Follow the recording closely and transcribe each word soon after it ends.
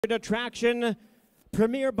Attraction,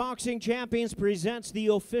 Premier Boxing Champions presents the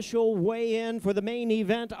official weigh-in for the main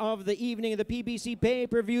event of the evening of the PBC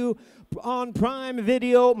pay-per-view on Prime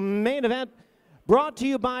Video. Main event brought to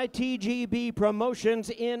you by TGB Promotions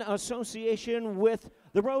in association with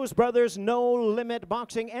the Rose Brothers No Limit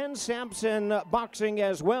Boxing and Samson Boxing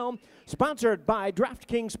as well. Sponsored by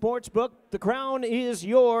DraftKings Sportsbook, The Crown is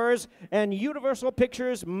Yours, and Universal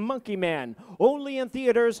Pictures Monkey Man. Only in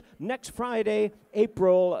theaters next Friday,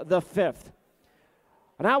 April the 5th.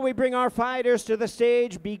 Now we bring our fighters to the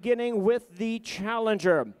stage, beginning with the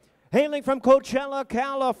challenger. Hailing from Coachella,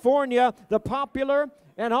 California, the popular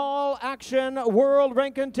and all-action world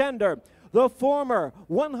rank contender, the former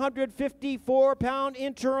 154-pound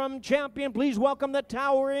interim champion. Please welcome the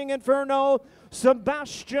towering inferno,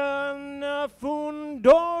 Sebastian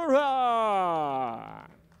Fundora.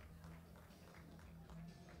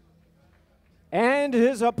 And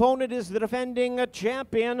his opponent is the defending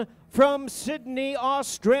champion from Sydney,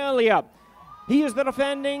 Australia. He is the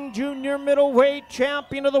defending junior middleweight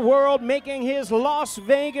champion of the world, making his Las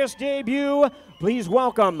Vegas debut. Please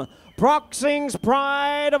welcome Boxing's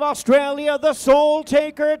pride of Australia, the Soul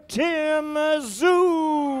Taker, Tszyu.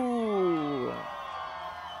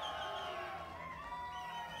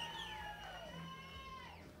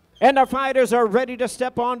 And our fighters are ready to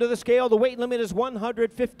step onto the scale. The weight limit is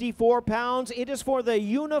 154 pounds. It is for the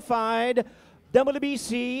unified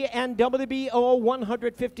WBC and WBO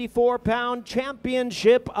 154-pound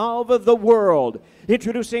championship of the world.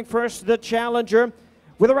 Introducing first the challenger.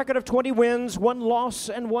 With a record of 20 wins, 1 loss,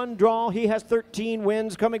 and 1 draw, he has 13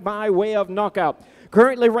 wins coming by way of knockout.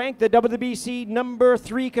 Currently ranked the WBC number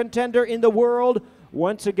 3 contender in the world.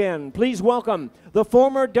 Once again, please welcome the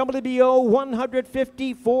former WBO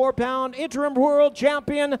 154-pound interim world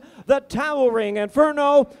champion, the towering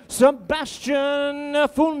inferno, Sebastian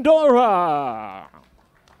Fundora.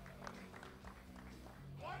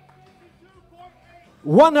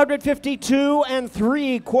 152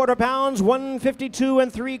 3/4 pounds, 152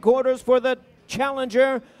 3/4 for the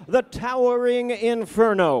challenger, the towering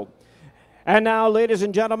inferno. And now, ladies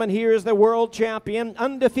and gentlemen, here is the world champion,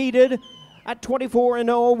 undefeated at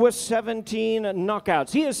 24-0 with 17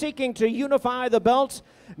 knockouts. He is seeking to unify the belts,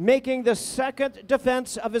 making the second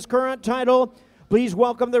defense of his current title. Please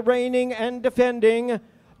welcome the reigning and defending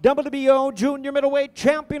WBO junior middleweight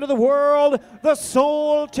champion of the world, the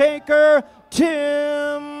Soul Taker,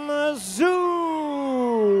 Tszyu.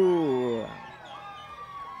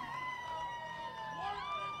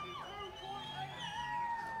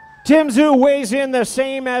 Tszyu weighs in the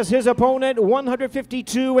same as his opponent,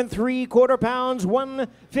 152 3/4 pounds,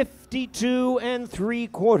 152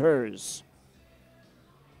 3/4.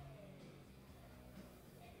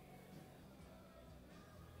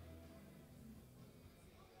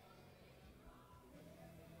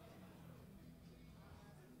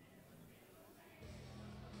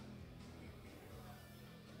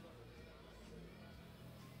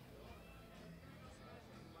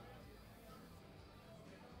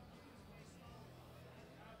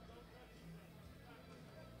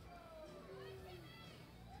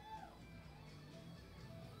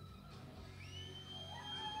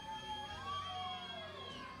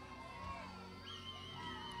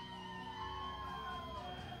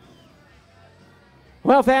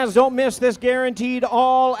 Well, fans, don't miss this guaranteed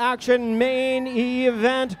all-action main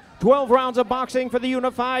event. 12 rounds of boxing for the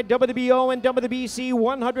unified WBO and WBC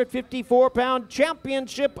 154-pound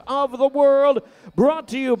championship of the world. Brought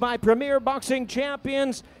to you by Premier Boxing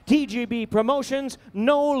Champions, TGB Promotions,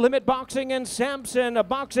 No Limit Boxing, and Samson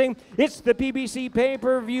Boxing. It's the PBC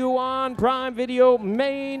pay-per-view on Prime Video,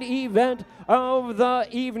 main event of the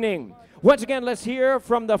evening. Once again, let's hear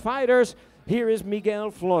from the fighters. Here is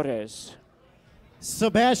Miguel Flores.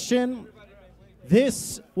 Sebastian,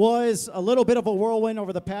 this was a little bit of a whirlwind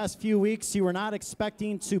over the past few weeks. You were not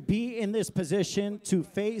expecting to be in this position to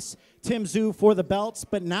face Tszyu for the belts,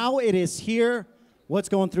 but now it is here. What's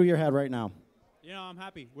going through your head right now? You know, I'm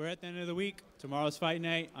happy. We're at the end of the week. Tomorrow's fight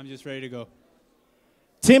night. I'm just ready to go.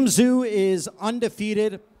 Tszyu is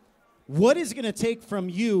undefeated. What is it going to take from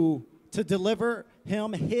you to deliver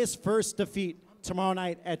him his first defeat tomorrow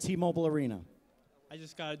night at T-Mobile Arena? I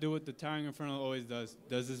just got to do what the towering inferno always does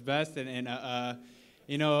his best, and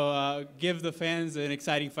give the fans an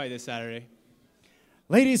exciting fight this Saturday.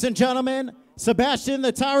 Ladies and gentlemen, Sebastian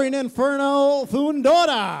the Towering Inferno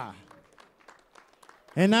Fundora.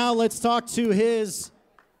 And now let's talk to his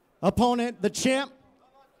opponent, the champ,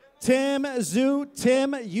 Tszyu,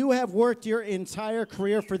 Tim, you have worked your entire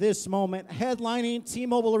career for this moment, headlining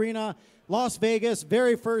T-Mobile Arena, Las Vegas,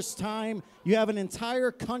 very first time. You have an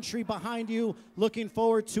entire country behind you, looking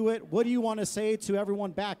forward to it. What do you want to say to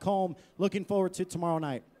everyone back home, looking forward to tomorrow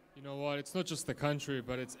night? You know what, it's not just the country,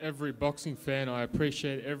 but it's every boxing fan. I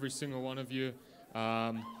appreciate every single one of you.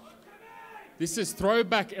 This is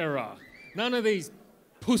throwback era. None of these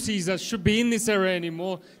pussies that should be in this era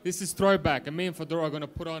anymore. This is throwback, and me and Fundora are going to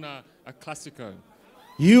put on a classico.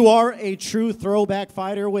 You are a true throwback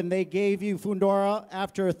fighter. When they gave you Fundora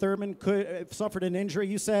after Thurman suffered an injury,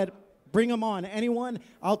 you said, bring him on. Anyone,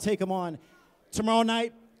 I'll take him on. Tomorrow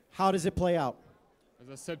night, how does it play out?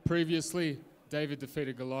 As I said previously, David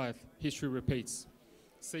defeated Goliath. History repeats.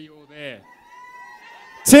 See you all there.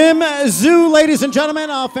 Tszyu, ladies and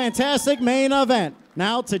gentlemen, a fantastic main event.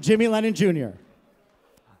 Now to Jimmy Lennon Jr.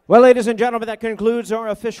 Well, ladies and gentlemen, that concludes our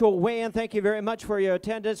official weigh-in. Thank you very much for your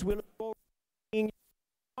attendance. We look forward to seeing you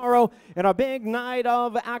tomorrow in a big night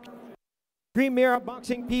of Premier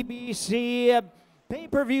Boxing PBC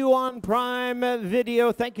pay-per-view on Prime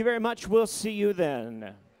Video. Thank you very much. We'll see you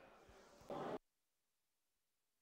then.